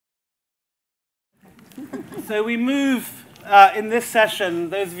So we move in this session,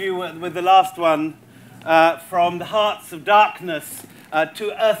 those of you with the last one, from the hearts of darkness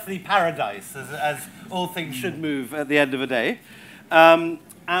to earthly paradise, as all things should move at the end of a day. And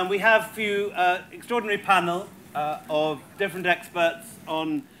we have for you an extraordinary panel of different experts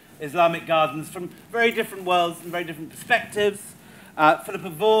on Islamic gardens from very different worlds and very different perspectives. Philippa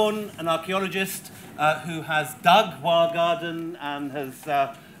Vaughan, an archaeologist who has dug Vaughan Garden and has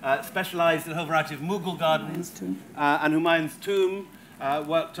specialised in a whole variety of Mughal gardens, and Humayun's tomb,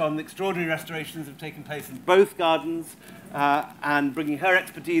 worked on the extraordinary restorations that have taken place in both gardens, and bringing her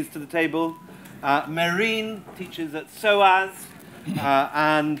expertise to the table. Mehreen teaches at SOAS,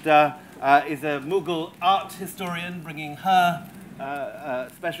 and is a Mughal art historian, bringing her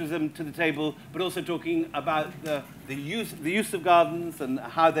specialism to the table, but also talking about the use of gardens and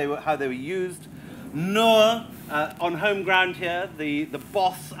how they were used. Noor, on home ground here, the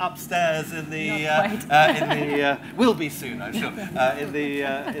boss upstairs in the will be soon, I'm sure, in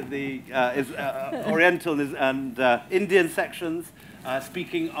the Oriental and Indian sections,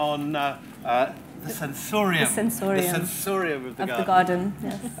 speaking on the sensorium. The sensorium of the garden.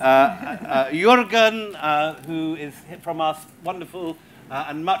 Yes. Jurjen, who is from our wonderful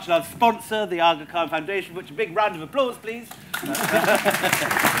and much loved sponsor, the Aga Khan Foundation, which a big round of applause, please.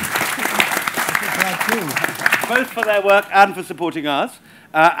 Both for their work and for supporting us.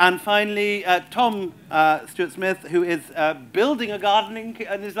 And finally, Tom Stuart-Smith, who is building an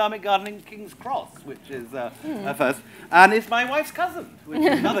Islamic gardening King's Cross, which is a first, and is my wife's cousin, which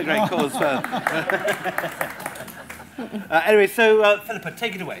is another great cause for... Anyway, so Philippa,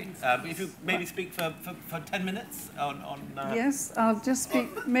 take it away. If you maybe speak for 10 minutes on yes, I'll just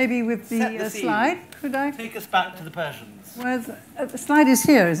speak maybe with the slide. Could I? Take us back to the Persians. Where's the slide is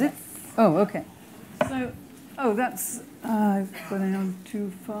here, is it? Oh, okay. So, that's... I've gone on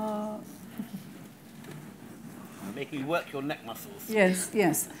too far. Making you work your neck muscles. Yes,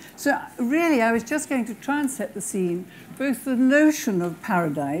 yes. So really, I was just going to try and set the scene, both the notion of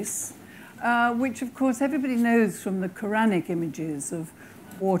paradise, which of course everybody knows from the Quranic images of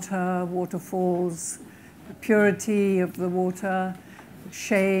water, waterfalls, the purity of the water, the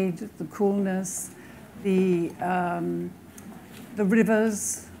shade, the coolness, the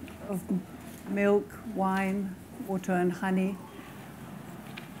rivers of milk, wine, water and honey,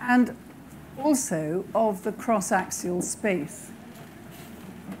 and also of the cross-axial space.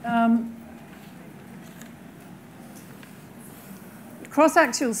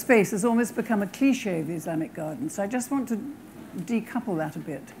 Cross-axial space has almost become a cliche of the Islamic garden, so I just want to decouple that a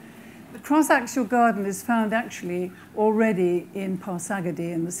bit. The cross-axial garden is found actually already in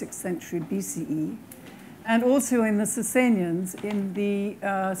Parsagadi in the 6th century BCE, and also in the Sasanians in the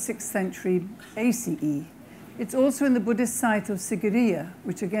 6th century ACE. It's also in the Buddhist site of Sigiriya,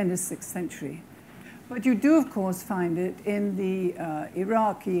 which again is 6th century. But you do, of course, find it in the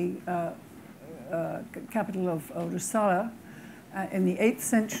Iraqi capital of Rusala in the 8th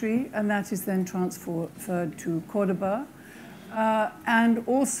century, and that is then transferred to Cordoba, and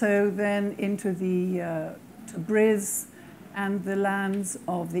also then into the Tabriz and the lands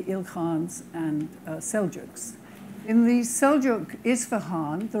of the Ilkhans and Seljuks. In the Seljuk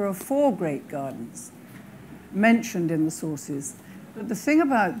Isfahan, there are 4 great gardens mentioned in the sources. But the thing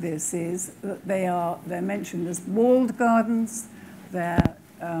about this is that they're mentioned as walled gardens, they're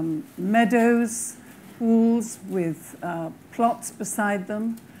meadows, pools with plots beside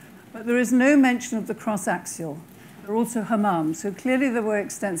them, but there is no mention of the cross-axial. There are also hammams, so clearly there were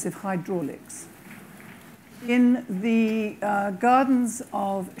extensive hydraulics. In the gardens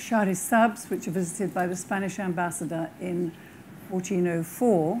of Shahr-i-Sabz, which are visited by the Spanish ambassador in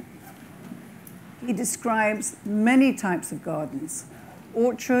 1404, he describes many types of gardens: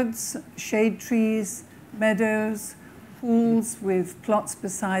 orchards, shade trees, meadows, pools with plots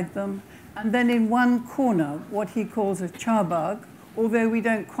beside them, and then in one corner, what he calls a charbagh, although we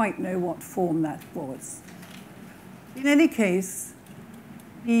don't quite know what form that was. In any case,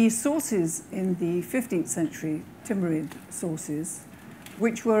 the sources in the 15th century Timurid sources,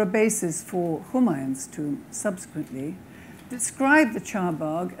 which were a basis for Humayun's tomb subsequently, describe the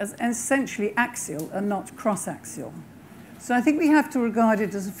charbagh as essentially axial and not cross-axial. So I think we have to regard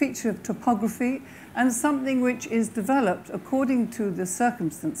it as a feature of topography and something which is developed according to the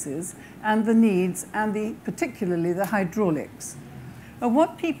circumstances and the needs and particularly the hydraulics. But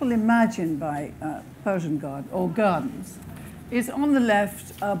what people imagine by Persian gardens is on the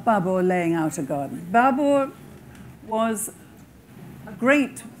left Babur laying out a garden. Babur was a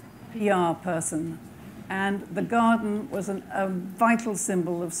great PR person, and the garden was a vital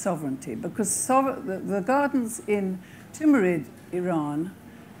symbol of sovereignty, because the gardens in Timurid Iran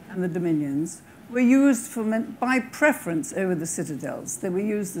and the dominions were used by preference over the citadels. They were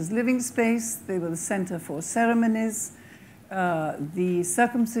used as living space. They were the center for ceremonies, the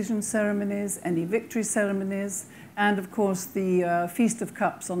circumcision ceremonies, any victory ceremonies, and of course the Feast of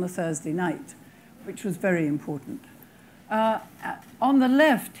Cups on a Thursday night, which was very important. On the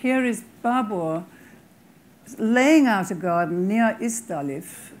left, here is Babur laying out a garden near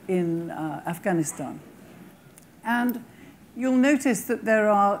Isdalif in Afghanistan. And you'll notice that there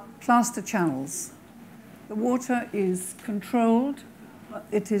are plaster channels. The water is controlled, but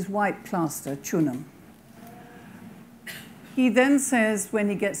it is white plaster, chunam. He then says when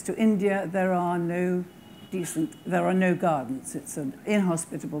he gets to India, there are no gardens. It's an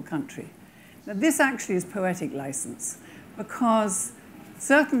inhospitable country. Now, this actually is poetic license, because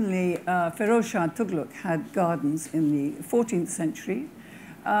certainly Feroz Shah Tughlaq had gardens in the 14th century.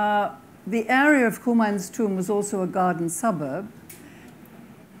 The area of Humayun's tomb was also a garden suburb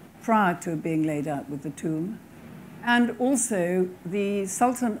prior to being laid out with the tomb. And also, the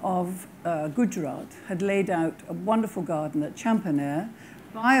Sultan of Gujarat had laid out a wonderful garden at Champaner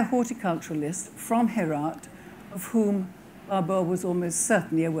by a horticulturalist from Herat, of whom Babur was almost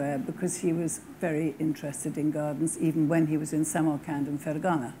certainly aware, because he was very interested in gardens even when he was in Samarkand and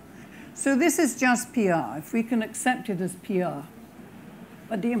Fergana. So this is just PR, if we can accept it as PR.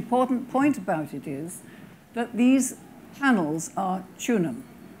 But the important point about it is that these channels are chunam.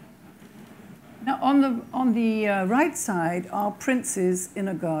 Now, on the right side are princes in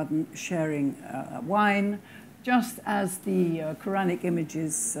a garden sharing wine, just as the Quranic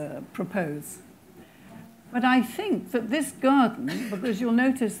images propose. But I think that this garden, because you'll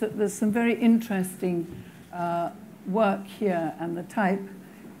notice that there's some very interesting work here, and the type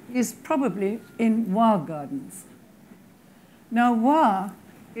is probably in Wa gardens. Now, Wa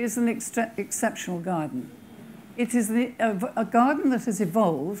is an exceptional garden. It is a garden that has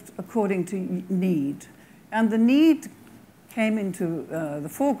evolved according to need. And the need came into the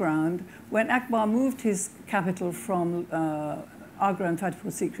foreground when Akbar moved his capital from Agra and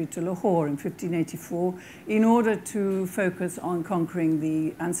Fatehpur Sikri to Lahore in 1584 in order to focus on conquering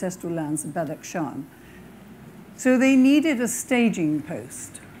the ancestral lands of Badakhshan. So they needed a staging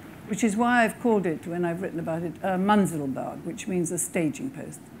post, which is why I've called it, when I've written about it, a manzil bagh, which means a staging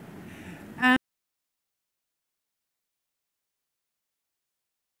post. And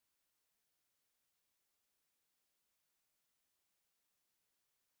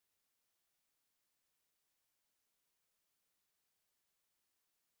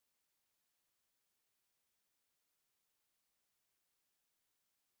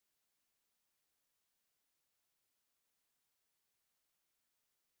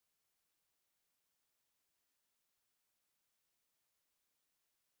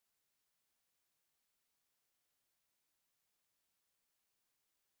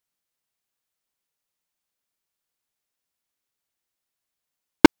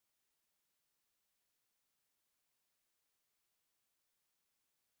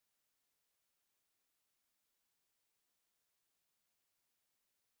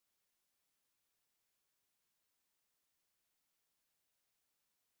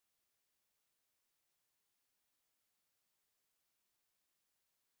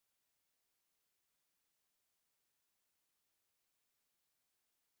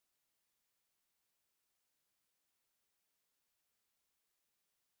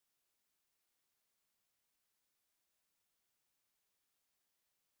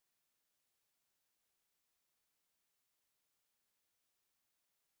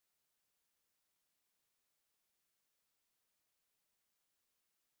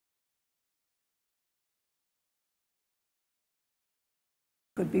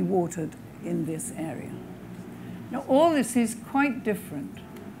could be watered in this area. Now, all this is quite different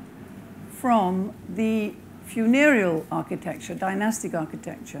from the funereal architecture, dynastic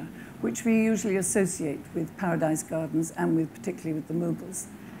architecture, which we usually associate with paradise gardens and particularly with the Mughals.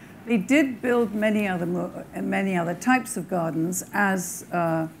 They did build many other types of gardens, as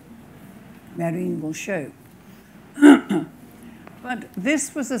Mehreen will show. But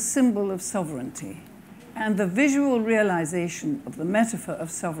this was a symbol of sovereignty. And the visual realization of the metaphor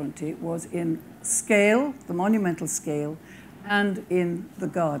of sovereignty was in scale, the monumental scale, and in the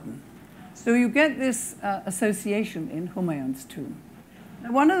garden. So you get this association in Humayun's tomb.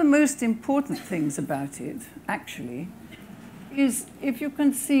 Now, one of the most important things about it, actually, is if you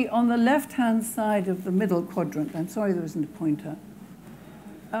can see on the left-hand side of the middle quadrant, I'm sorry there isn't a pointer.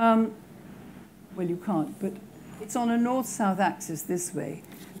 Well, you can't, but it's on a north-south axis this way.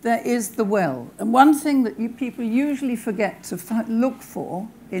 There is the well. And one thing that people usually forget to look for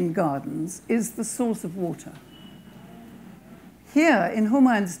in gardens is the source of water. Here in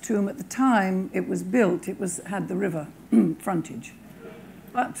Humayun's tomb, at the time it was built, had the river frontage.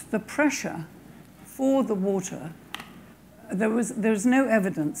 But the pressure for the water, there's no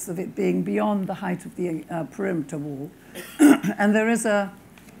evidence of it being beyond the height of the perimeter wall. And there is a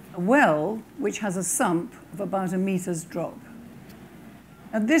well which has a sump of about a meter's drop.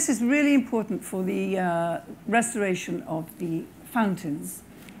 And this is really important for the restoration of the fountains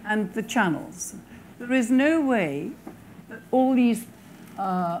and the channels. There is no way that all these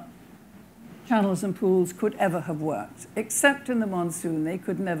channels and pools could ever have worked. Except in the monsoon, they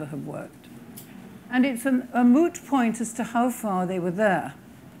could never have worked. And it's a moot point as to how far they were there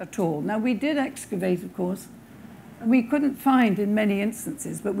at all. Now, we did excavate, of course. We couldn't find in many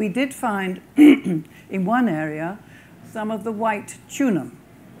instances, but we did find in one area some of the white tunum.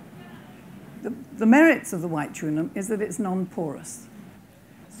 The merits of the white tunum is that it's non-porous.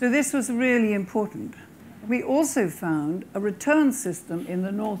 So this was really important. We also found a return system in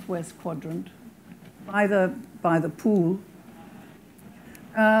the northwest quadrant by the pool,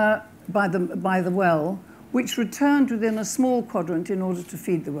 by the well, which returned within a small quadrant in order to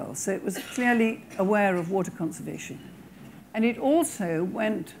feed the well. So it was clearly aware of water conservation. And it also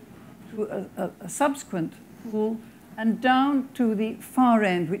went to a subsequent pool and down to the far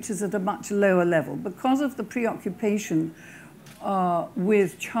end, which is at a much lower level. Because of the preoccupation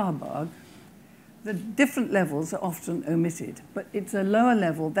with charbagh, the different levels are often omitted. But it's a lower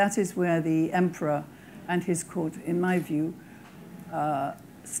level. That is where the emperor and his court, in my view,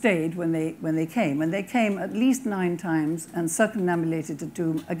 stayed when they came. And they came at least 9 times and circumambulated the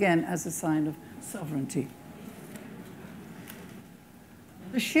tomb, again, as a sign of sovereignty.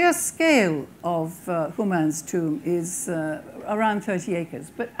 The sheer scale of Humayun's tomb is around 30 acres,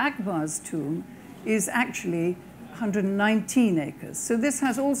 but Akbar's tomb is actually 119 acres. So this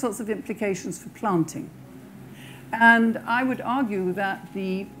has all sorts of implications for planting. And I would argue that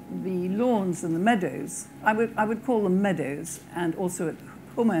the lawns and the meadows, I would call them meadows, and also at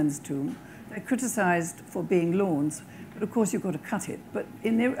Humayun's tomb, they're criticized for being lawns, but of course you've got to cut it. But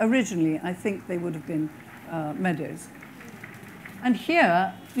originally, I think they would have been meadows. And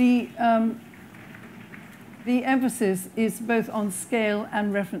here, the emphasis is both on scale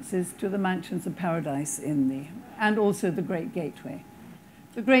and references to the mansions of paradise and also the Great Gateway.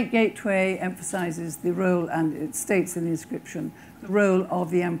 The Great Gateway emphasizes the role, and it states in the inscription, the role of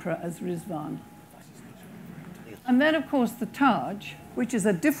the emperor as Rizwan. And then, of course, the Taj, which is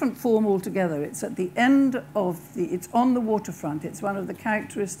a different form altogether. It's at the end of it's on the waterfront. It's one of the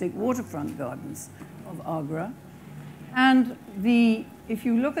characteristic waterfront gardens of Agra. And if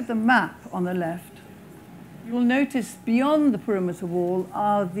you look at the map on the left, you'll notice beyond the perimeter wall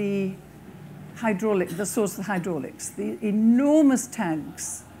are the source of the hydraulics, the enormous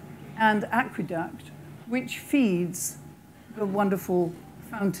tanks and aqueduct which feeds the wonderful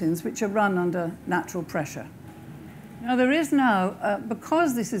fountains which are run under natural pressure. Now there is now,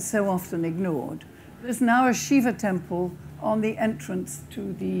 because this is so often ignored, there's now a Shiva temple on the entrance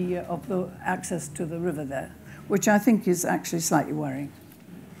to of the access to the river there, which I think is actually slightly worrying.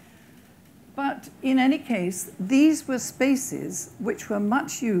 But in any case, these were spaces which were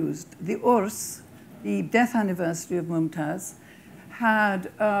much used. The Urs, the death anniversary of Mumtaz,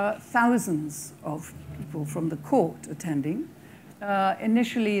 had thousands of people from the court attending.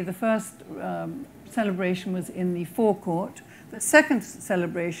 Initially, the first celebration was in the forecourt. The second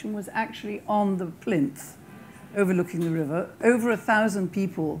celebration was actually on the plinth overlooking the river. Over 1,000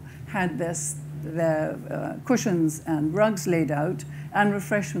 people had their cushions and rugs laid out, and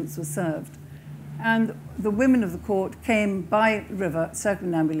refreshments were served. And the women of the court came by the river,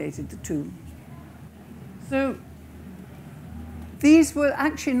 circumambulated the tomb. So these were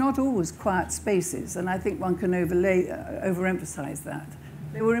actually not always quiet spaces, and I think one can overemphasize that.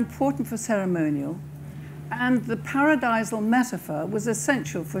 They were important for ceremonial, and the paradisal metaphor was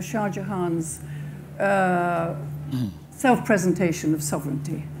essential for Shah Jahan's self-presentation of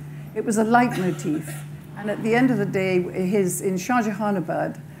sovereignty. It was a leitmotif, and at the end of the day, in Shah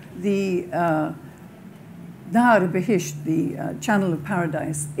Jahanabad, the Nahar Bihisht, the channel of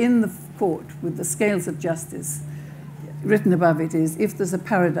paradise, in the court with the scales of justice, written above it is, if there's a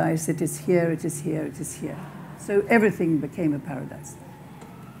paradise, it is here, it is here, it is here. So everything became a paradise.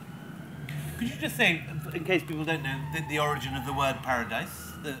 Could you just say, in case people don't know, the origin of the word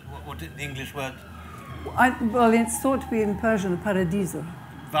paradise, the English word? Well, it's thought to be in Persian, paradiso.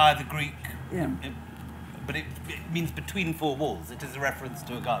 Via the Greek, yeah. But it means between 4 walls. It is a reference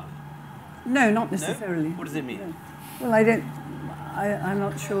to a garden. No, not necessarily. No? What does it mean? No. Well, I'm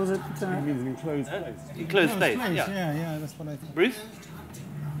not sure that... It means an enclosed place. Enclosed place, yeah, that's what I think. Bruce?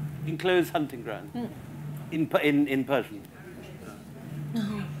 Enclosed hunting ground. In Persian.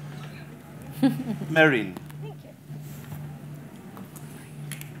 Mehreen. Thank you.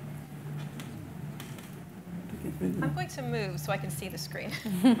 I'm going to move so I can see the screen.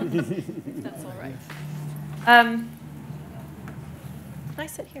 If that's all right. Can I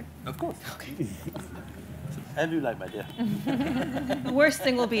sit here? Of course. Okay. How do you like, my dear? The worst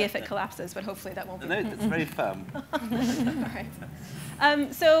thing will be if it collapses, but hopefully that won't be. No, it's very firm. All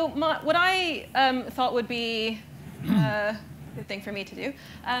right. So what I thought would be a good thing for me to do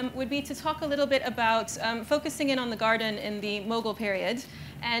would be to talk a little bit about focusing in on the garden in the Mughal period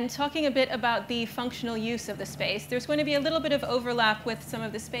and talking a bit about the functional use of the space. There's going to be a little bit of overlap with some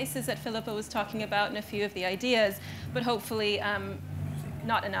of the spaces that Philippa was talking about and a few of the ideas, but hopefully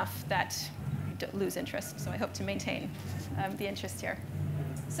not enough that you lose interest. So I hope to maintain the interest here.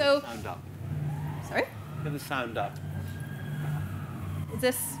 So, Sound up. sorry? Get the sound up. Is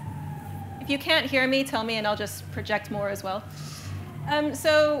this, if you can't hear me, tell me and I'll just project more as well.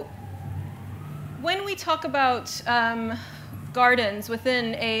 So when we talk about gardens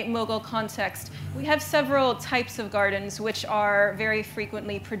within a Mughal context, we have several types of gardens which are very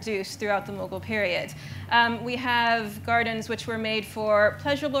frequently produced throughout the Mughal period. We have gardens which were made for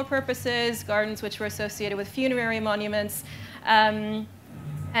pleasurable purposes, gardens which were associated with funerary monuments, and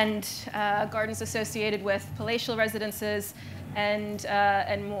gardens associated with palatial residences, and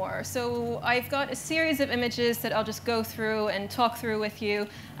more. So I've got a series of images that I'll just go through and talk through with you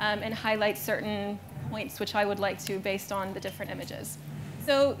and highlight certain points which I would like to based on the different images.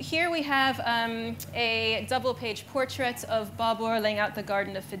 So here we have a double-page portrait of Babur laying out the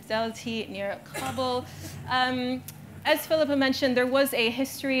Garden of Fidelity near Kabul. As Philippa mentioned, there was a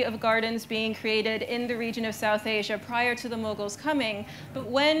history of gardens being created in the region of South Asia prior to the Mughals coming. But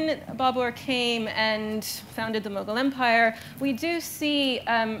when Babur came and founded the Mughal Empire, we do see,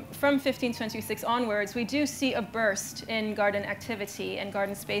 from 1526 onwards, we do see a burst in garden activity and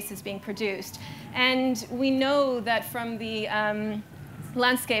garden spaces being produced. And we know that from the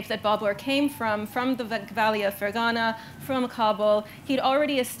landscape that Babur came from the Valley of Fergana, from Kabul, he'd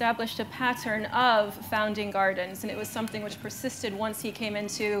already established a pattern of founding gardens, and it was something which persisted once he came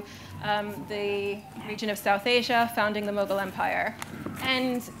into the region of South Asia, founding the Mughal Empire.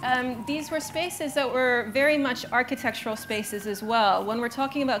 And these were spaces that were very much architectural spaces as well. When we're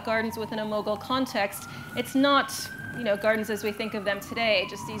talking about gardens within a Mughal context, it's not gardens as we think of them today,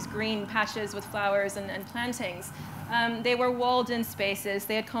 just these green patches with flowers and plantings. They were walled-in spaces.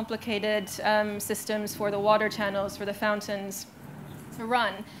 They had complicated systems for the water channels, for the fountains to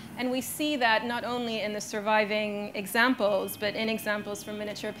run. And we see that not only in the surviving examples, but in examples from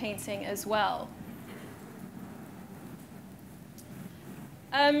miniature painting as well.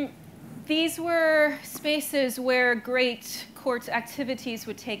 These were spaces where great court activities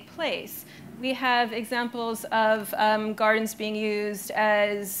would take place. We have examples of gardens being used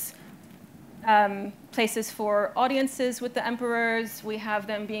as places for audiences with the emperors. We have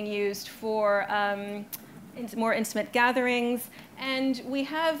them being used for more intimate gatherings. And we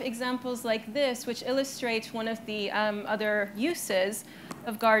have examples like this, which illustrate one of the other uses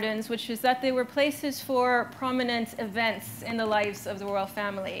of gardens, which is that they were places for prominent events in the lives of the royal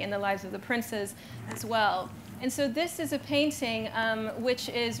family, in the lives of the princes as well. And so this is a painting which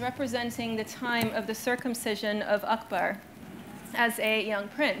is representing the time of the circumcision of Akbar as a young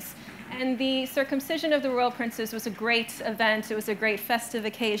prince. And the circumcision of the royal princes was a great event. It was a great festive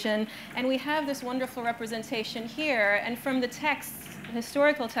occasion. And we have this wonderful representation here. And from the texts,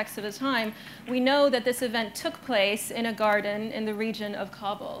 historical texts of the time, we know that this event took place in a garden in the region of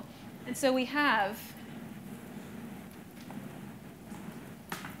Kabul. And so we have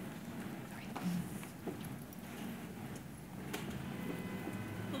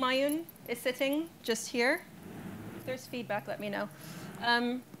Humayun is sitting just here. If there's feedback, let me know.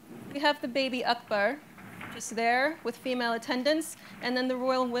 We have the baby Akbar just there with female attendants, and then the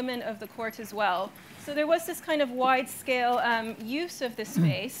royal women of the court as well. So there was this kind of wide-scale use of this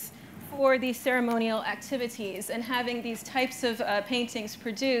space for these ceremonial activities, and having these types of paintings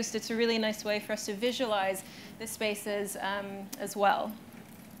produced, it's a really nice way for us to visualize the spaces as well.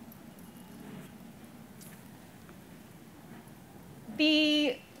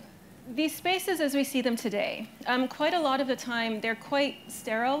 These spaces as we see them today, quite a lot of the time, they're quite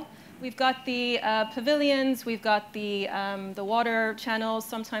sterile. We've got the pavilions, we've got the water channels.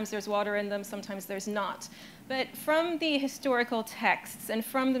 Sometimes there's water in them, sometimes there's not. But from the historical texts and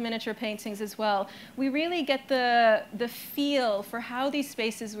from the miniature paintings as well, we really get the feel for how these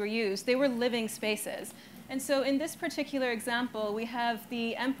spaces were used. They were living spaces. And so in this particular example, we have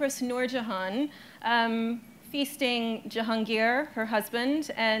the Empress Nur Jahan feasting Jahangir, her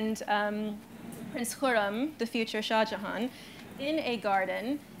husband, and Prince Khurram, the future Shah Jahan, in a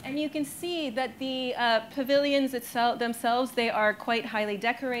garden. And you can see that the pavilions themselves, they are quite highly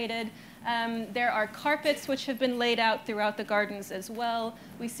decorated. There are carpets which have been laid out throughout the gardens as well.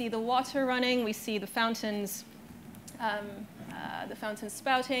 We see the water running. We see the fountains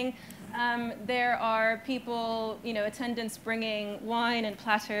spouting. There are people, attendants bringing wine and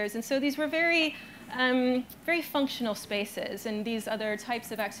platters. And so these were very functional spaces. And these other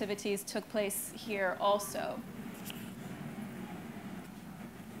types of activities took place here also.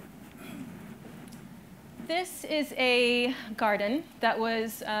 This is a garden that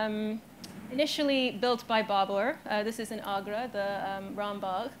was initially built by Babur. This is in Agra, the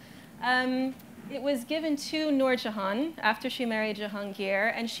Rambagh. It was given to Nur Jahan after she married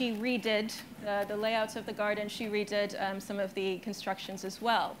Jahangir, and she redid the layouts of the garden. She redid some of the constructions as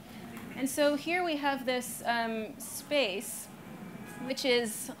well. And so here we have this space, which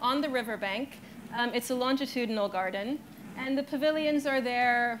is on the riverbank. It's a longitudinal garden, and the pavilions are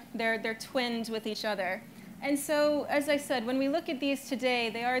there. They're twinned with each other. And so, as I said, when we look at these today,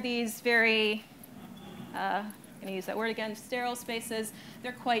 they are these very, I'm going to use that word again, sterile spaces.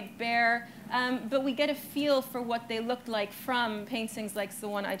 They're quite bare, but we get a feel for what they looked like from paintings like the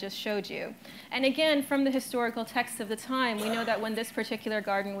one I just showed you. And again, from the historical texts of the time, we know that when this particular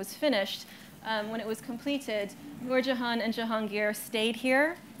garden was finished, when it was completed, Nur Jahan and Jahangir stayed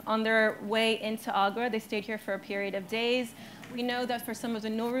here on their way into Agra. They stayed here for a period of days. We know that for some of the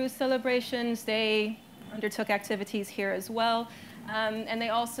Nowruz celebrations, they undertook activities here as well. And they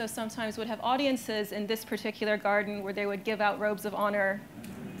also sometimes would have audiences in this particular garden where they would give out robes of honor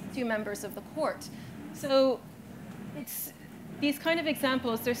to members of the court. So it's these kind of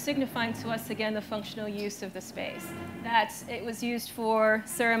examples, they're signifying to us again the functional use of the space. That it was used for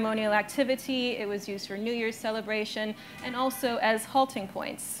ceremonial activity, it was used for New Year's celebration, and also as halting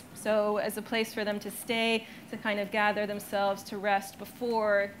points. So as a place for them to stay, to kind of gather themselves to rest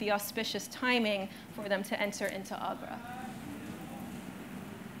before the auspicious timing for them to enter into Agra.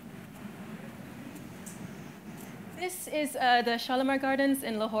 This is the Shalimar Gardens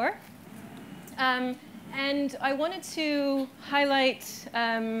in Lahore. And I wanted to highlight,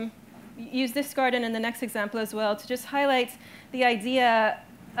 use this garden in the next example as well, to just highlight the idea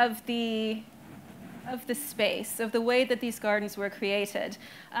of the space, of the way that these gardens were created.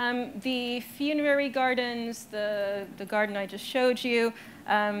 The funerary gardens, the garden I just showed you,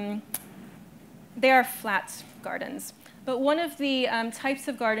 they are flat gardens. But one of the types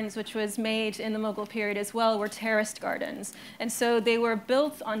of gardens which was made in the Mughal period as well were terraced gardens. And so they were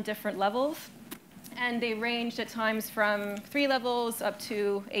built on different levels, and they ranged at times from 3 levels up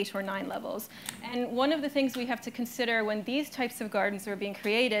to 8 or 9 levels. And one of the things we have to consider when these types of gardens were being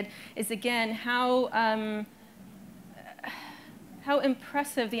created is, again, how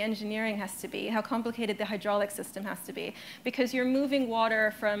impressive the engineering has to be, how complicated the hydraulic system has to be. Because you're moving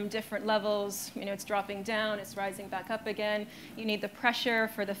water from different levels, it's dropping down, it's rising back up again. You need the pressure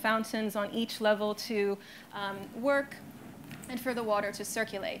for the fountains on each level to work and for the water to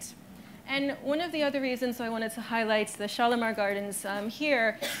circulate. And one of the other reasons I wanted to highlight the Shalimar Gardens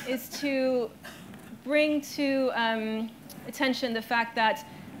here is to bring to attention the fact that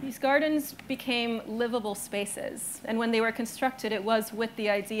these gardens became livable spaces. And when they were constructed, it was with the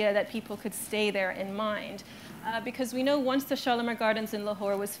idea that people could stay there in mind. Because we know once the Shalimar Gardens in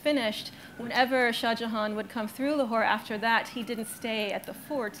Lahore was finished, whenever Shah Jahan would come through Lahore after that, he didn't stay at the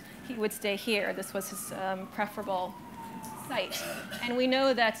fort, he would stay here. This was his preferable site. And we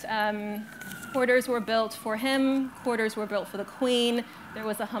know that quarters were built for him, quarters were built for the queen. There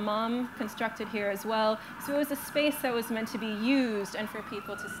was a hammam constructed here as well. So it was a space that was meant to be used and for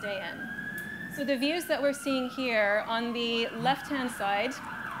people to stay in. So the views that we're seeing here on the left-hand side,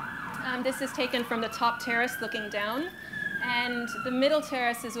 this is taken from the top terrace looking down. And the middle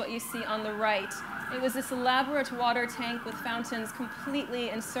terrace is what you see on the right. It was this elaborate water tank with fountains completely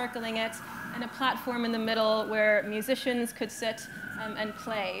encircling it, and a platform in the middle where musicians could sit and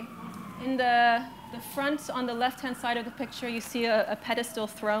play. In the front, on the left-hand side of the picture, you see a pedestal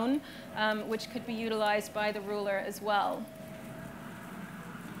throne, which could be utilized by the ruler as well.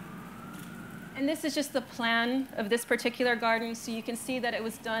 And this is just the plan of this particular garden. So you can see that it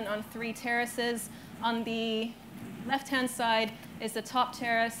was done on 3 terraces. On the left-hand side is the top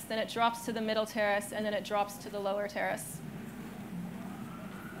terrace, then it drops to the middle terrace, and then it drops to the lower terrace.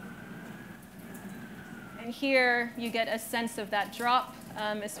 And here you get a sense of that drop,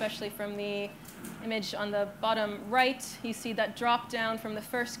 especially from the image on the bottom right. You see that drop down from the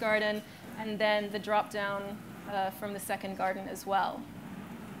first garden, and then the drop down from the second garden as well.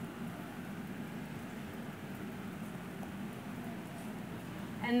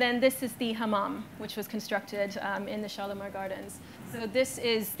 And then this is the hammam, which was constructed in the Shalimar Gardens. So this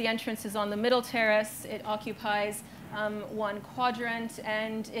is, the entrance is on the middle terrace. It occupies one quadrant,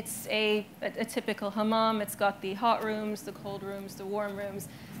 and it's a typical hammam. It's got the hot rooms, the cold rooms, the warm rooms.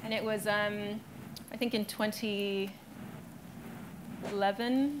 And it was, I think in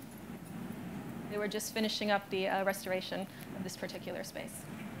 2011, they were just finishing up the restoration of this particular space.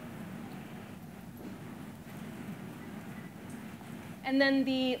 And then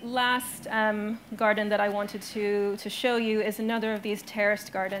the last garden that I wanted to show you is another of these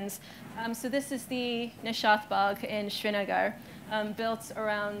terraced gardens. So this is the Nishat Bagh in Srinagar, built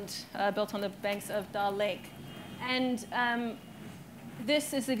on the banks of Dal Lake. And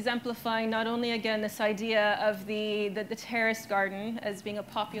this is exemplifying not only, again, this idea of the terraced garden as being a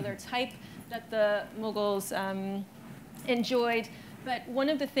popular type that the Mughals enjoyed, but one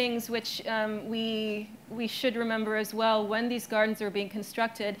of the things which we should remember as well when these gardens are being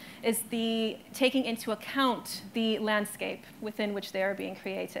constructed is the taking into account the landscape within which they are being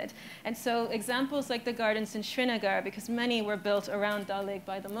created. And so examples like the gardens in Srinagar, because many were built around Dal Lake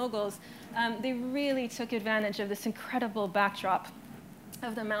by the Mughals, they really took advantage of this incredible backdrop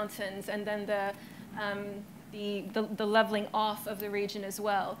of the mountains and then the leveling off of the region as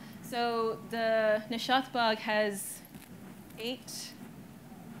well. So the Nishat Bagh has 8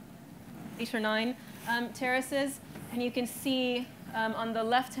 or 9 terraces, and you can see on the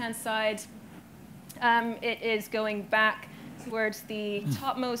left-hand side, it is going back towards the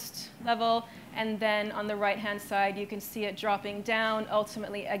topmost level, and then on the right-hand side, you can see it dropping down,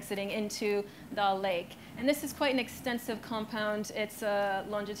 ultimately exiting into Dal Lake. And this is quite an extensive compound. It's a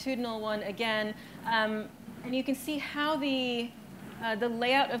longitudinal one again, and you can see how the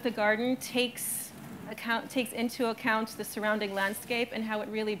layout of the garden takes into account the surrounding landscape and how it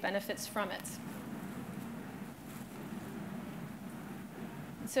really benefits from it.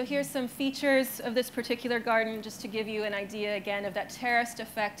 So here's some features of this particular garden, just to give you an idea again of that terraced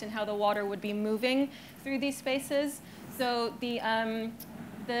effect and how the water would be moving through these spaces. So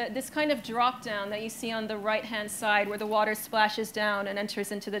this kind of drop down that you see on the right-hand side where the water splashes down and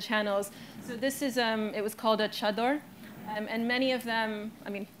enters into the channels. So this is, it was called a chador. And many of them, I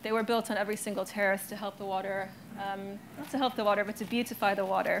mean, they were built on every single terrace to help the water, not to help the water, but to beautify the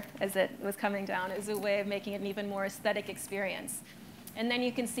water as it was coming down as a way of making it an even more aesthetic experience. And then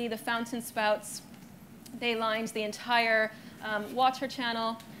you can see the fountain spouts. They lined the entire water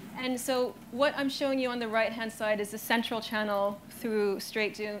channel. And so what I'm showing you on the right-hand side is the central channel through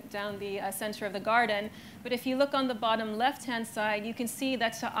straight down the center of the garden. But if you look on the bottom left-hand side, you can see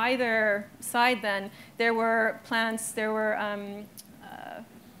that to either side then, there were plants, there were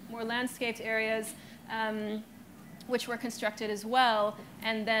more landscaped areas which were constructed as well.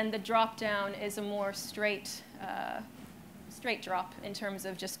 And then the drop-down is a more straight drop in terms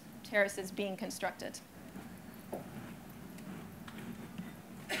of just terraces being constructed.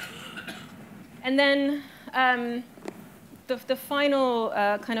 And then the final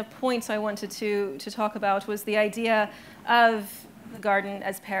kind of points I wanted to talk about was the idea of the garden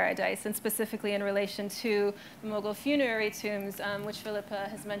as paradise, and specifically in relation to the Mughal funerary tombs, which Philippa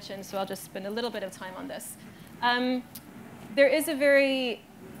has mentioned, so I'll just spend a little bit of time on this. There is a very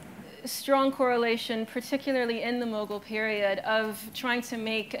strong correlation, particularly in the Mughal period, of trying to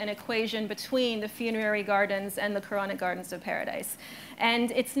make an equation between the funerary gardens and the Quranic gardens of paradise. And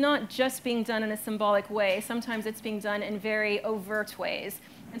it's not just being done in a symbolic way. Sometimes it's being done in very overt ways.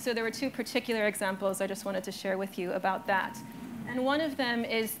 And so there were 2 particular examples I just wanted to share with you about that. And one of them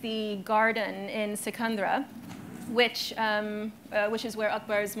is the garden in Sikandra, which is where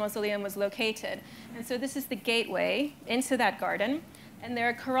Akbar's mausoleum was located. And so this is the gateway into that garden. And there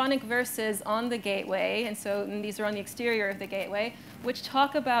are Quranic verses on the gateway, and so these are on the exterior of the gateway, which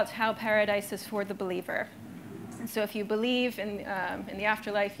talk about how paradise is for the believer. And so if you believe in the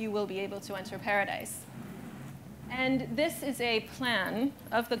afterlife, you will be able to enter paradise. And this is a plan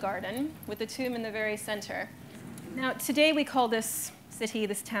of the garden with the tomb in the very center. Now, today we call this city,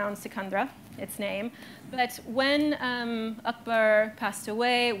 this town, Sikandra, its name. But when Akbar passed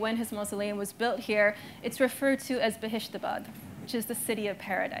away, when his mausoleum was built here, it's referred to as Behishtabad, which is the city of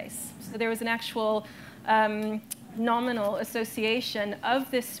paradise. So there was an actual nominal association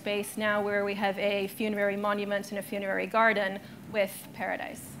of this space now where we have a funerary monument and a funerary garden with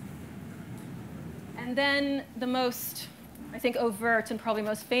paradise. And then the most, I think, overt and probably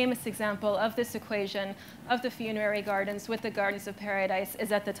most famous example of this equation of the funerary gardens with the gardens of paradise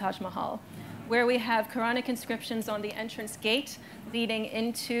is at the Taj Mahal, where we have Quranic inscriptions on the entrance gate leading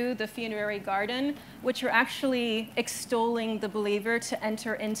into the funerary garden, which are actually extolling the believer to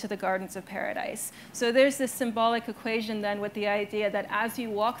enter into the gardens of paradise. So there's this symbolic equation then with the idea that as you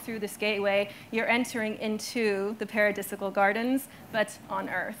walk through this gateway, you're entering into the paradisical gardens, but on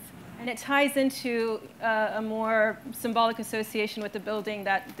earth. And it ties into a more symbolic association with the building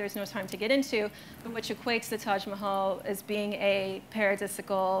that there's no time to get into, but which equates the Taj Mahal as being a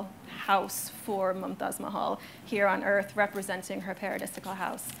paradisical house for Mumtaz Mahal here on earth, representing her paradisical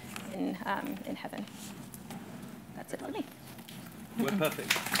house in heaven. That's it for me. We're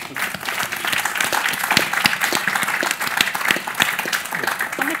perfect.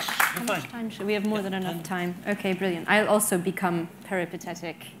 How much time should we have? More than enough time. Okay, brilliant. I'll also become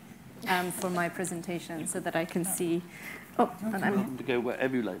peripatetic for my presentation so that I can see. Oh, and I'm to go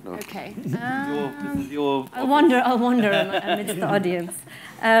wherever you like. No. okay. Your I'll wander amidst the audience.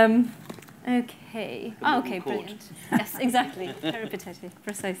 Okay. Oh, okay, brilliant. Yes, exactly. Peripatetic,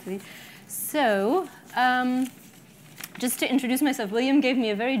 precisely. So, just to introduce myself, William gave me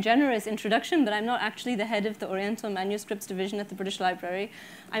a very generous introduction, but I'm not actually the head of the Oriental Manuscripts Division at the British Library.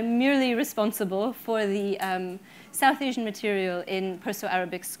 I'm merely responsible for the South Asian material in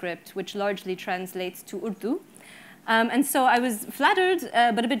Perso-Arabic script, which largely translates to Urdu. And so I was flattered,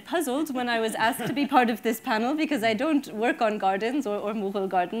 but a bit puzzled when I was asked to be part of this panel, because I don't work on gardens or Mughal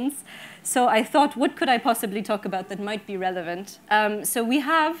gardens. So I thought, what could I possibly talk about that might be relevant? So we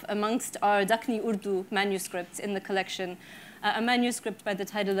have, amongst our Dakhni Urdu manuscripts in the collection, a manuscript by the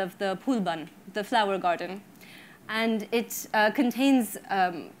title of the Phulban, the flower garden. And it contains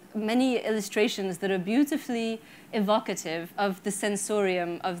many illustrations that are beautifully evocative of the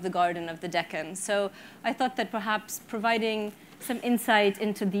sensorium of the garden of the Deccan. So I thought that perhaps providing some insight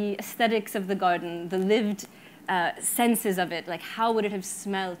into the aesthetics of the garden, the lived senses of it, like how would it have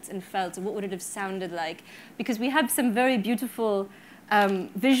smelt and felt, what would it have sounded like, because we have some very beautiful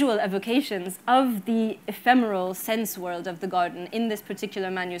visual evocations of the ephemeral sense world of the garden in this particular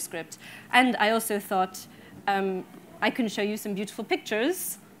manuscript. And I also thought I can show you some beautiful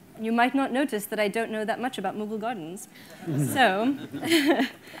pictures. You might not notice that I don't know that much about Mughal gardens.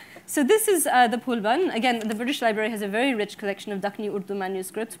 So this is the Phulban. Again, the British Library has a very rich collection of Dakhni Urdu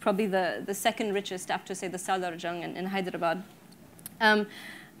manuscripts, probably the second richest after, say, the Salar Jung in Hyderabad. And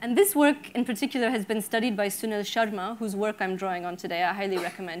this work in particular has been studied by Sunil Sharma, whose work I'm drawing on today. I highly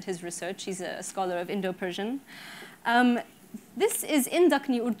recommend his research. He's a scholar of Indo-Persian. This is in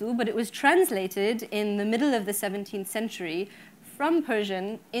Dakhni Urdu, but it was translated in the middle of the 17th century from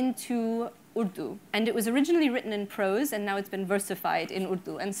Persian into Urdu. And it was originally written in prose, and now it's been versified in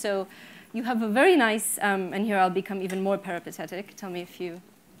Urdu. And so you have a very nice, and here I'll become even more peripatetic. Tell me if you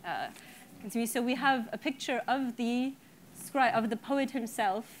can see me. So we have a picture of the scribe, of the poet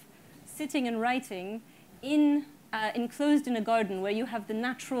himself, sitting and writing enclosed in a garden where you have the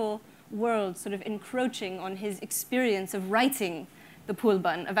natural world sort of encroaching on his experience of writing the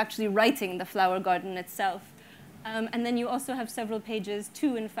Phulban, of actually writing the flower garden itself. And then you also have several pages,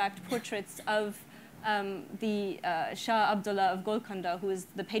 two, in fact, portraits of the Shah Abdullah of Golconda, who is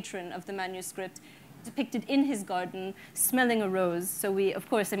the patron of the manuscript, depicted in his garden, smelling a rose. So we, of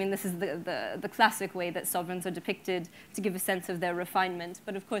course, I mean, this is the classic way that sovereigns are depicted to give a sense of their refinement.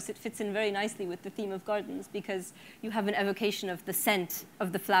 But of course, it fits in very nicely with the theme of gardens, because you have an evocation of the scent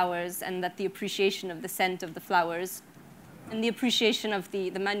of the flowers, and that the appreciation of the scent of the flowers, and the appreciation of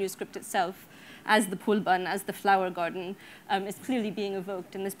the manuscript itself as the Phulban, as the flower garden, is clearly being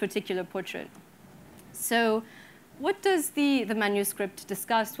evoked in this particular portrait. So what does the manuscript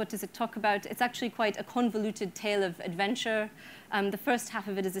discuss? What does it talk about? It's actually quite a convoluted tale of adventure. The first half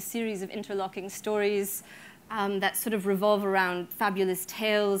of it is a series of interlocking stories that sort of revolve around fabulous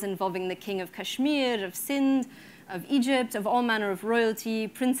tales involving the king of Kashmir, of Sindh, of Egypt, of all manner of royalty,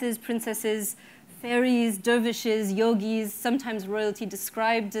 princes, princesses, fairies, dervishes, yogis, sometimes royalty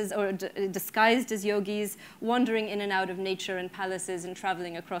described as, or disguised as yogis, wandering in and out of nature and palaces and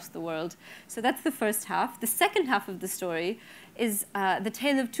traveling across the world. So that's the first half. The second half of the story is the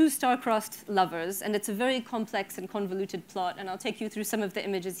tale of two star-crossed lovers, and it's a very complex and convoluted plot, and I'll take you through some of the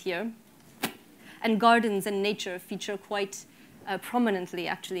images here. And gardens and nature feature quite prominently,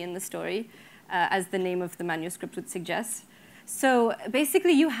 actually, in the story, as the name of the manuscript would suggest. So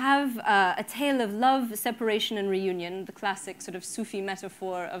basically, you have a tale of love, separation, and reunion, the classic sort of Sufi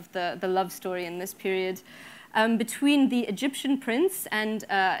metaphor of the love story in this period, between the Egyptian prince and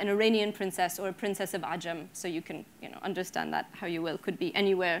an Iranian princess, or a princess of Ajam. So you can understand that how you will. Could be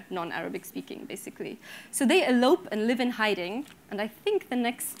anywhere non-Arabic speaking, basically. So they elope and live in hiding. And I think the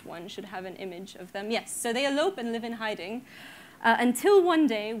next one should have an image of them. Yes, so they elope and live in hiding until one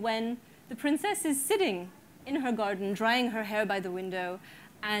day when the princess is sitting in her garden, drying her hair by the window,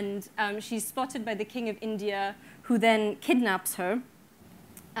 and she's spotted by the king of India, who then kidnaps her.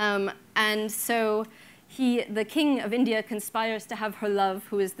 And so the king of India conspires to have her love,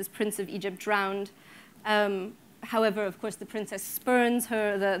 who is this prince of Egypt, drowned. However, of course, the princess spurns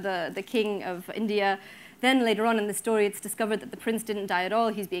her, the king of India. Then later on in the story, it's discovered that the prince didn't die at all.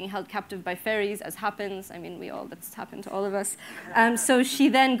 He's being held captive by fairies, as happens. I mean, that's happened to all of us. So she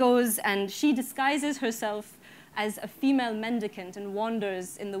then goes and she disguises herself as a female mendicant and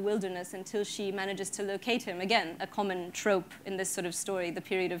wanders in the wilderness until she manages to locate him. Again, a common trope in this sort of story, the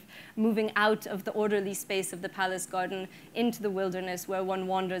period of moving out of the orderly space of the palace garden into the wilderness where one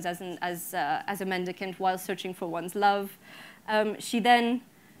wanders as a mendicant while searching for one's love. She then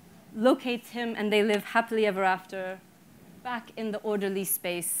locates him and they live happily ever after back in the orderly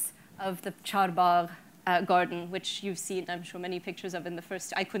space of the Charbagh garden, which you've seen, I'm sure, many pictures of in the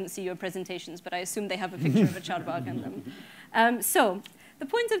first. I couldn't see your presentations, but I assume they have a picture of a Charbagh in them. So the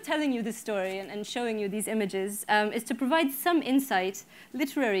point of telling you this story and showing you these images is to provide some insight,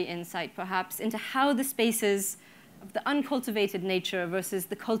 literary insight perhaps, into how the spaces of the uncultivated nature versus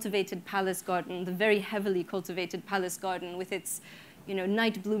the cultivated palace garden, the very heavily cultivated palace garden with its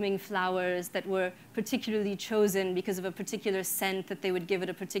night-blooming flowers that were particularly chosen because of a particular scent that they would give at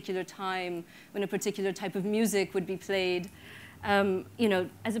a particular time when a particular type of music would be played,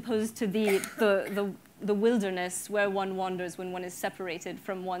 as opposed to the wilderness where one wanders when one is separated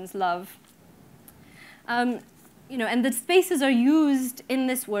from one's love. And the spaces are used in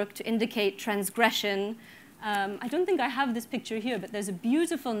this work to indicate transgression. I don't think I have this picture here, but there's a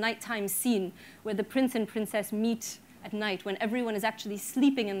beautiful nighttime scene where the prince and princess meet at night when everyone is actually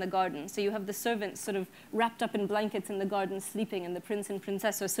sleeping in the garden. So you have the servants sort of wrapped up in blankets in the garden sleeping, and the prince and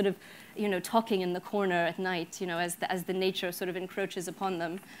princess are sort of, talking in the corner at night, as the nature sort of encroaches upon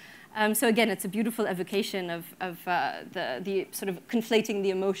them. So again, it's a beautiful evocation of the sort of conflating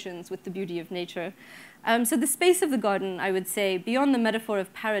the emotions with the beauty of nature. So the space of the garden, I would say, beyond the metaphor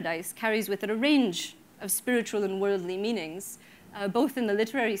of paradise, carries with it a range of spiritual and worldly meanings, both in the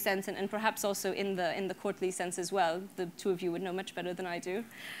literary sense and perhaps also in the courtly sense as well. The two of you would know much better than I do.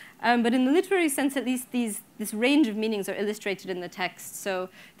 But in the literary sense, at least, this range of meanings are illustrated in the text. So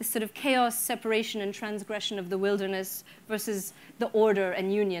this sort of chaos, separation, and transgression of the wilderness versus the order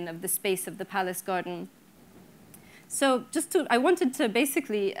and union of the space of the palace garden. So I wanted to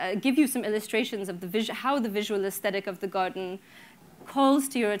basically give you some illustrations of how the visual aesthetic of the garden calls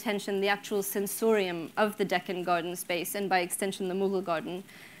to your attention the actual sensorium of the Deccan garden space, and by extension, the Mughal garden.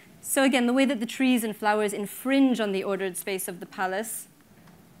 So again, the way that the trees and flowers infringe on the ordered space of the palace.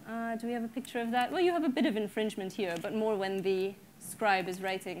 Do we have a picture of that? Well, you have a bit of infringement here, but more when the scribe is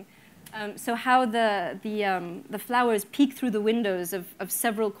writing. So how the flowers peek through the windows of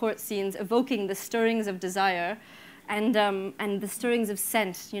several court scenes, evoking the stirrings of desire, and the stirrings of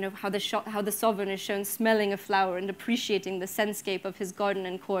scent, how the sovereign is shown smelling a flower and appreciating the scentscape of his garden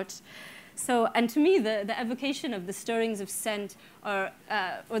and court. So, and to me, the evocation of the stirrings of scent, or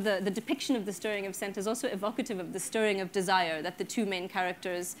the depiction of the stirring of scent, is also evocative of the stirring of desire that the two main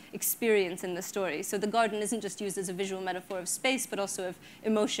characters experience in the story. So the garden isn't just used as a visual metaphor of space, but also of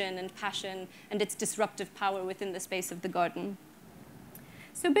emotion and passion and its disruptive power within the space of the garden.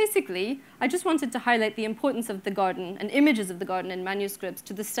 So basically, I just wanted to highlight the importance of the garden and images of the garden in manuscripts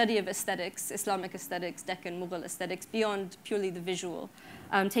to the study of aesthetics, Islamic aesthetics, Deccan, Mughal aesthetics, beyond purely the visual,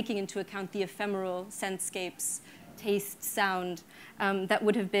 taking into account the ephemeral scentscapes, taste, sound, that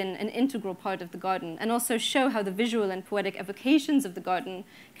would have been an integral part of the garden, and also show how the visual and poetic evocations of the garden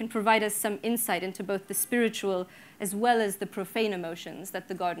can provide us some insight into both the spiritual as well as the profane emotions that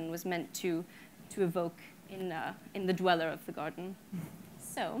the garden was meant to evoke in the dweller of the garden.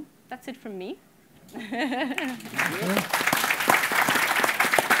 So that's it from me. Is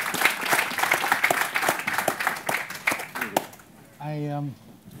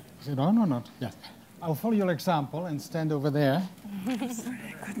it on or not? Yes. I'll follow your example and stand over there. Sorry,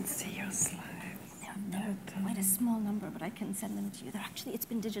 I couldn't see your slides. They're quite a small number, but I can send them to you. It's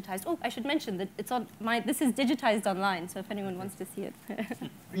been digitized. Oh, I should mention that this is digitized online, so if anyone wants to see it.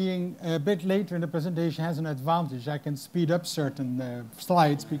 Being a bit later in the presentation has an advantage. I can speed up certain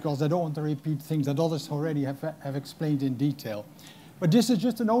slides because I don't want to repeat things that others already have explained in detail. But this is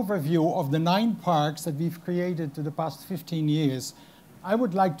just an overview of the 9 parks that we've created in the past 15 years. I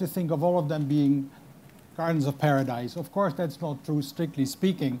would like to think of all of them being gardens of paradise. Of course, that's not true, strictly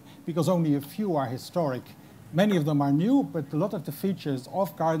speaking, because only a few are historic. Many of them are new, but a lot of the features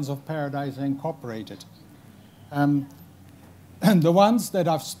of gardens of paradise are incorporated. And the ones that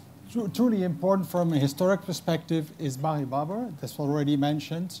are truly important from a historic perspective is Bari Babur, that's already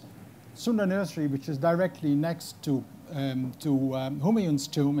mentioned. Sunda Nursery, which is directly next to Humayun's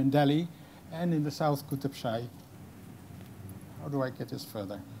tomb in Delhi, and in the south Qutb Shahi. How do I get this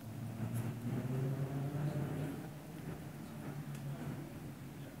further?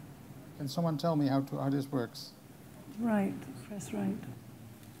 Can someone tell me how this works? Right, press right.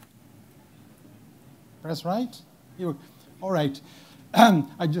 Press right? All right.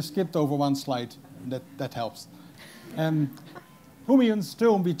 I just skipped over one slide. That helps. Humayun's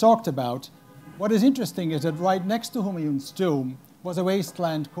tomb we talked about. What is interesting is that right next to Humayun's tomb was a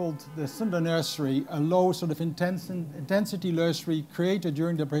wasteland called the Sunda Nursery, a low sort of intensity nursery created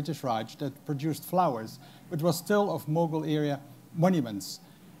during the British Raj that produced flowers, but was still of Mughal era monuments.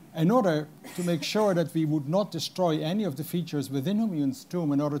 In order to make sure that we would not destroy any of the features within Humayun's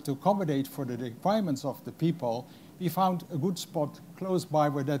tomb in order to accommodate for the requirements of the people, we found a good spot close by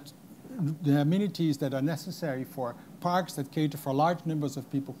where the amenities that are necessary for parks that cater for large numbers of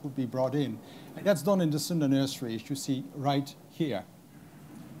people could be brought in. And that's done in the Sunda Nursery, as you see right here.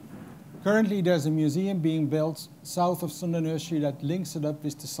 Currently, there's a museum being built south of Sunda Nursery that links it up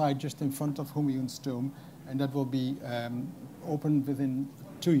with the site just in front of Humayun's tomb, and that will be open within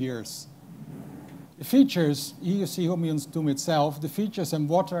 2 years. The features, here you see Humayun's tomb itself, the features and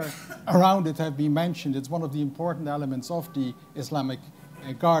water around it have been mentioned. It's one of the important elements of the Islamic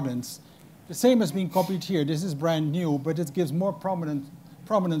gardens. The same has been copied here. This is brand new, but it gives more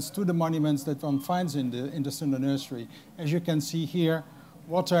prominence to the monuments that one finds in the Sunda Nursery. As you can see here,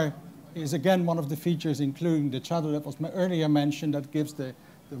 water is again one of the features, including the chadar that was earlier mentioned, that gives the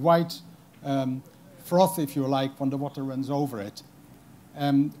white froth, if you like, when the water runs over it.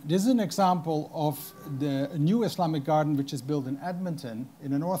 This is an example of the new Islamic garden which is built in Edmonton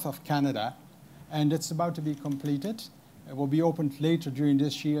in the north of Canada, and it's about to be completed. It will be opened later during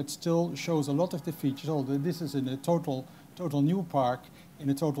this year. It still shows a lot of the features, although this is in a total new park in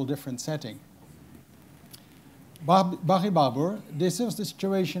a total different setting. Baghi Babur, this is the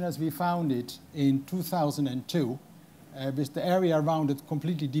situation as we found it in 2002, with the area around it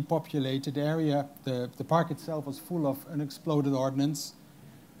completely depopulated. The park itself was full of unexploded ordnance.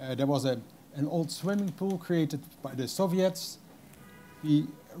 There was an old swimming pool created by the Soviets. We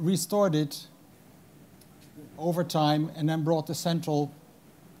restored it over time and then brought the central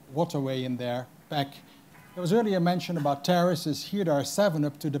waterway in there back. There was earlier mention about terraces. Here there are 7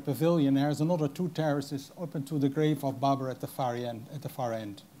 up to the pavilion. There's another 2 terraces up into the grave of Babur at the far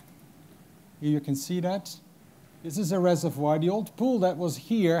end. Here you can see that. This is a reservoir. The old pool that was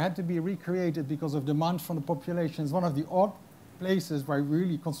here had to be recreated because of demand from the population. It's one of the odd places where we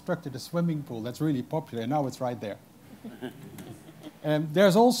really constructed a swimming pool that's really popular. Now it's right there.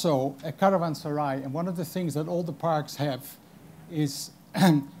 There's also a caravanserai, and one of the things that all the parks have is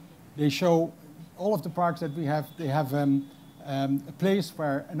they show all of the parks that we have, they have a place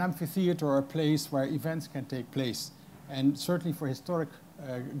where an amphitheater or a place where events can take place. And certainly for historic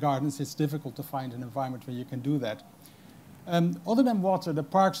gardens, it's difficult to find an environment where you can do that. Other than water, the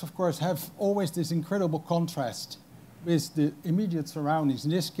parks, of course, have always this incredible contrast with the immediate surroundings. In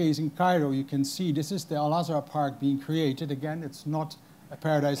this case, in Cairo, you can see this is the Al-Azhar Park being created. Again, it's not a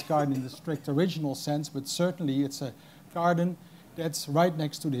paradise garden in the strict original sense, but certainly it's a garden that's right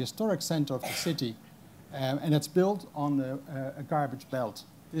next to the historic center of the city, and it's built on a garbage belt.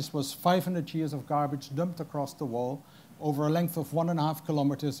 This was 500 years of garbage dumped across the wall over a length of 1.5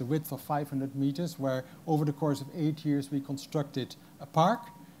 kilometers, a width of 500 meters, where over the course of 8 years we constructed a park.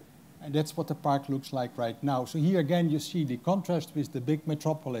 And that's what the park looks like right now. So here again you see the contrast with the big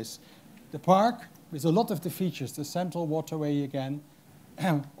metropolis. The park with a lot of the features, the central waterway again,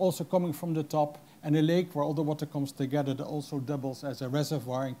 also coming from the top, and a lake where all the water comes together that also doubles as a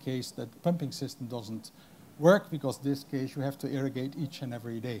reservoir in case that pumping system doesn't work, because in this case you have to irrigate each and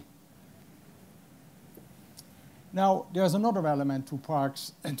every day. Now there's another element to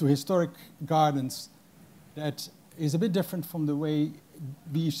parks and to historic gardens that is a bit different from the way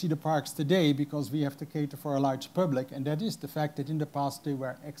we see the parks today, because we have to cater for a large public, and that is the fact that in the past they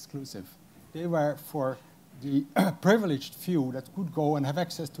were exclusive. They were for the privileged few that could go and have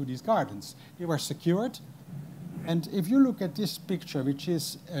access to these gardens. They were secured. And if you look at this picture, which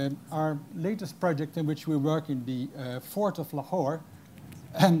is our latest project in which we work in the fort of Lahore,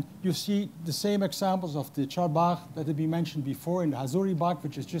 and you see the same examples of the Charbagh that had been mentioned before in the Hazuri Bagh,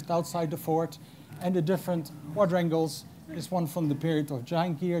 which is just outside the fort, and the different quadrangles. This one from the period of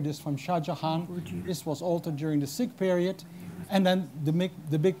Jahangir, this from Shah Jahan. This was altered during the Sikh period. And then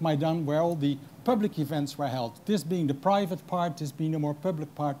the big Maidan where all the public events were held. This being the private part, this being the more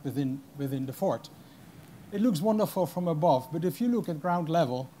public part within the fort. It looks wonderful from above, but if you look at ground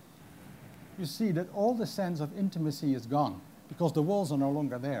level, you see that all the sense of intimacy is gone because the walls are no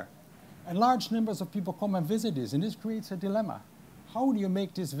longer there. And large numbers of people come and visit this, and this creates a dilemma. How do you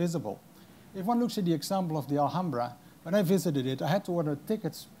make this visible? If one looks at the example of the Alhambra, when I visited it, I had to order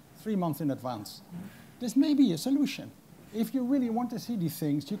tickets 3 months in advance. This may be a solution. If you really want to see these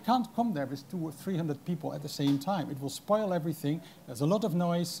things, you can't come there with 200 or 300 people at the same time. It will spoil everything. There's a lot of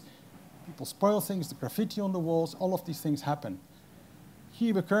noise. People spoil things, the graffiti on the walls, all of these things happen.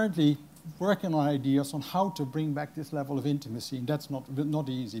 Here we're currently working on ideas on how to bring back this level of intimacy, and that's not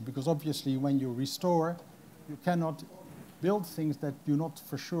easy, because obviously when you restore, you cannot build things that you not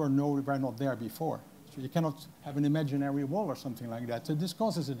for sure know were not there before. So you cannot have an imaginary wall or something like that. So this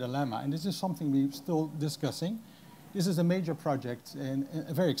causes a dilemma, and this is something we're still discussing. This is a major project and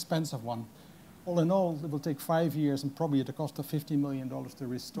a very expensive one. All in all, it will take 5 years and probably at a cost of $50 million to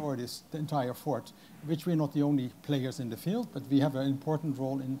restore the entire fort, which we're not the only players in the field, but we have an important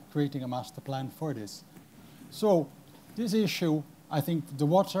role in creating a master plan for this. So this issue, I think the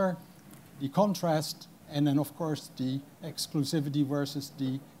water, the contrast, and then of course the exclusivity versus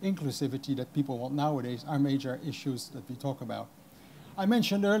the inclusivity that people want nowadays are major issues that we talk about. I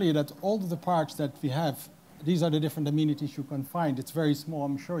mentioned earlier that all of the parks that we have, these are the different amenities you can find. It's very small.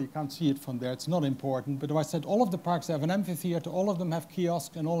 I'm sure you can't see it from there. It's not important. But I said all of the parks have an amphitheater, all of them have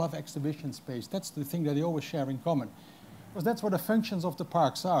kiosks, and all have exhibition space. That's the thing that they always share in common, because that's what the functions of the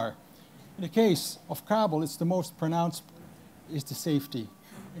parks are. In the case of Kabul, it's the most pronounced is the safety.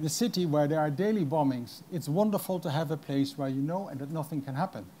 In a city where there are daily bombings, it's wonderful to have a place where you know and that nothing can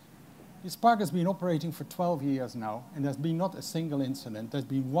happen. This park has been operating for 12 years now, and there's been not a single incident. There's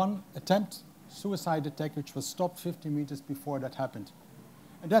been one attempt, suicide attack, which was stopped 50 meters before that happened.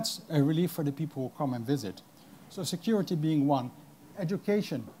 And that's a relief for the people who come and visit. So security being one.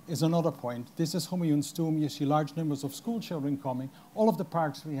 Education is another point. This is Humayun's tomb. You see large numbers of school children coming. All of the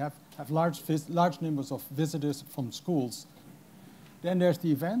parks we have large numbers of visitors from schools. Then there's the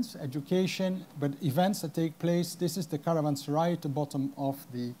events, education, but events that take place. This is the caravanserai at the bottom of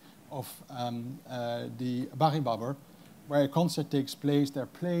the Bari Babur, where a concert takes place, there are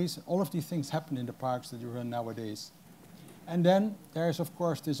plays, all of these things happen in the parks that you run nowadays. And then there's, of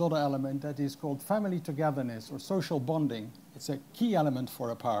course, this other element that is called family togetherness or social bonding. It's a key element for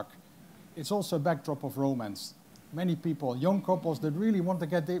a park. It's also a backdrop of romance. Many people, young couples that really want to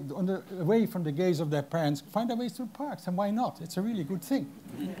get away from the gaze of their parents, find their ways through parks, and why not? It's a really good thing.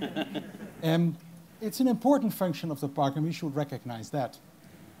 It's an important function of the park, and we should recognize that.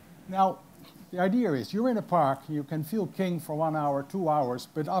 Now, the idea is you're in a park, you can feel king for 1 hour, 2 hours,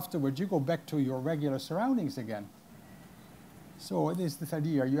 but afterwards you go back to your regular surroundings again. So it is this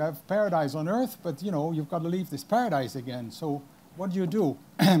idea, you have paradise on earth, but you know, you've got to leave this paradise again. So what do?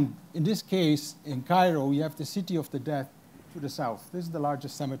 In this case, in Cairo, you have the city of the dead to the south. This is the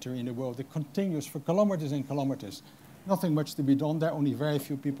largest cemetery in the world. It continues for kilometers and kilometers. Nothing much to be done there, only very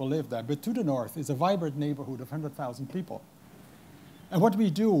few people live there. But to the north is a vibrant neighborhood of 100,000 people. And what we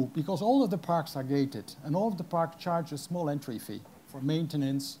do, because all of the parks are gated, and all of the parks charge a small entry fee for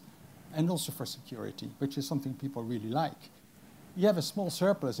maintenance and also for security, which is something people really like. We have a small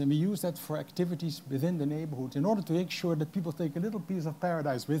surplus, and we use that for activities within the neighborhood in order to make sure that people take a little piece of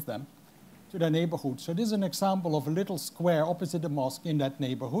paradise with them to their neighborhood. So this is an example of a little square opposite the mosque in that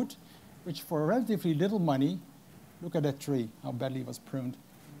neighborhood, which for relatively little money, look at that tree, how badly it was pruned.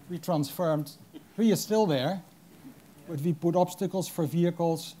 We transformed, tree is still there, but we put obstacles for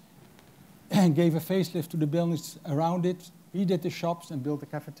vehicles and gave a facelift to the buildings around it. We did the shops and built a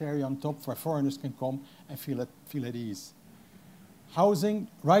cafeteria on top where foreigners can come and feel at ease. Housing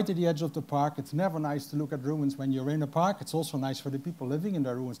right at the edge of the park. It's never nice to look at ruins when you're in a park. It's also nice for the people living in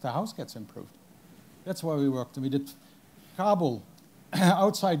the ruins. The house gets improved. That's why we worked. And we did Kabul,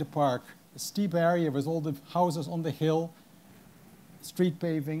 outside the park, a steep area with all the houses on the hill, street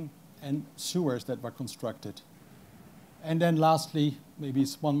paving, and sewers that were constructed. And then lastly, maybe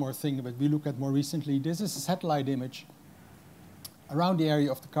it's one more thing, but we look at more recently. This is a satellite image around the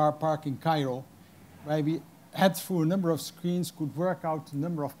area of the car park in Cairo, where we had through a number of screens could work out the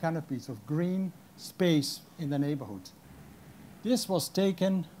number of canopies of green space in the neighborhood. This was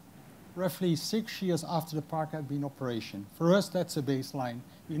taken roughly 6 years after the park had been in operation. For us, that's a baseline.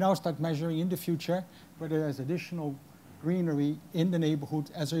 We now start measuring in the future whether there's additional greenery in the neighborhood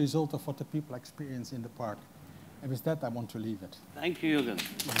as a result of what the people experience in the park. And with that, I want to leave it. Thank you, Jurjen.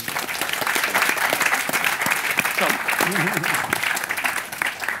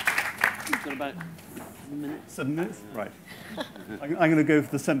 You've got about 7 minutes. 7 minutes? Right. I'm going to go for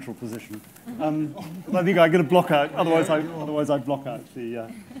the central position. I think I'm going to block out, otherwise I'd block out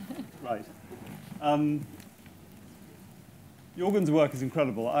the... right. Jurgen's work is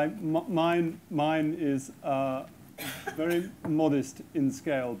incredible. Mine is very modest in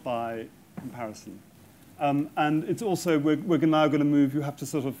scale by comparison. And it's also, we're now going to move, you have to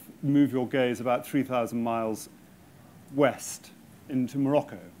sort of move your gaze about 3,000 miles west into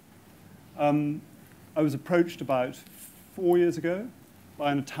Morocco. I was approached about 4 years ago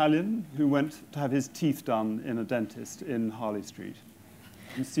by an Italian who went to have his teeth done in a dentist in Harley Street.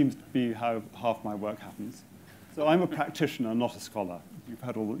 It seems to be how half my work happens. So I'm a practitioner, not a scholar.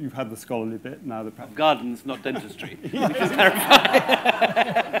 You've had the scholarly bit, now the practitioner. Gardens, not dentistry. You should clarify.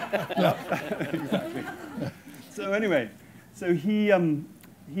 Exactly. So anyway, so he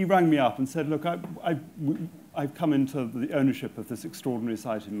rang me up and said, look, I've come into the ownership of this extraordinary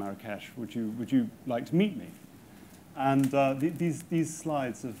site in Marrakesh. Would you like to meet me? And these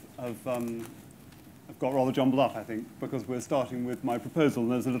slides have got rather jumbled up, I think, because we're starting with my proposal,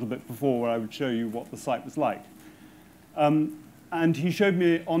 and there's a little bit before where I would show you what the site was like. And he showed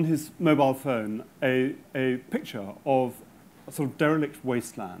me on his mobile phone a picture of a sort of derelict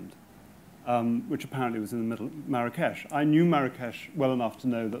wasteland, which apparently was in the middle of Marrakesh. I knew Marrakesh well enough to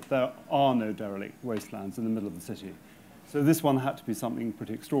know that there are no derelict wastelands in the middle of the city. So this one had to be something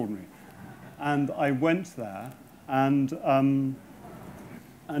pretty extraordinary. And I went there, and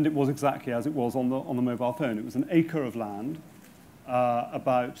it was exactly as it was on the mobile phone. It was an acre of land,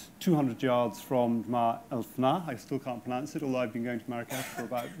 about 200 yards from Ma El Fna. I still can't pronounce it, although I've been going to Marrakesh for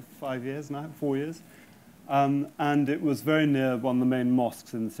about 4 years. And it was very near one of the main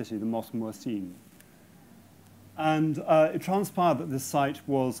mosques in the city, the Mosque Muassine. And it transpired that this site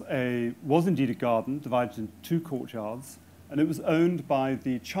was indeed a garden divided into 2 courtyards, and it was owned by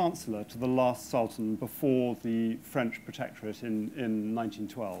the chancellor to the last sultan before the French protectorate in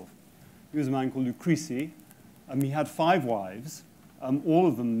 1912. He was a man called Lucreci. He had 5 wives, all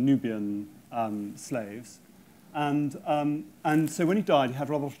of them Nubian slaves. And so when he died, he had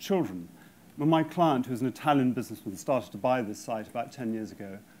rather a lot of children. When my client, who's an Italian businessman, started to buy this site about 10 years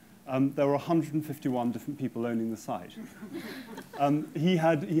ago, there were 151 different people owning the site. He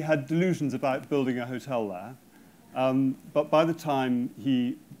had delusions about building a hotel there. But by the time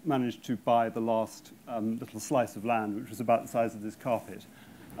he managed to buy the last little slice of land, which was about the size of this carpet,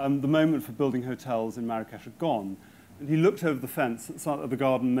 the moment for building hotels in Marrakesh had gone. And he looked over the fence at the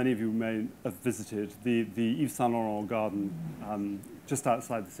garden many of you may have visited, the Yves Saint Laurent garden just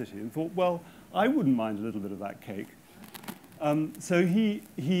outside the city, and thought, well, I wouldn't mind a little bit of that cake. So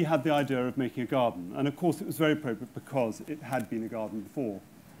he had the idea of making a garden. And of course, it was very appropriate because it had been a garden before.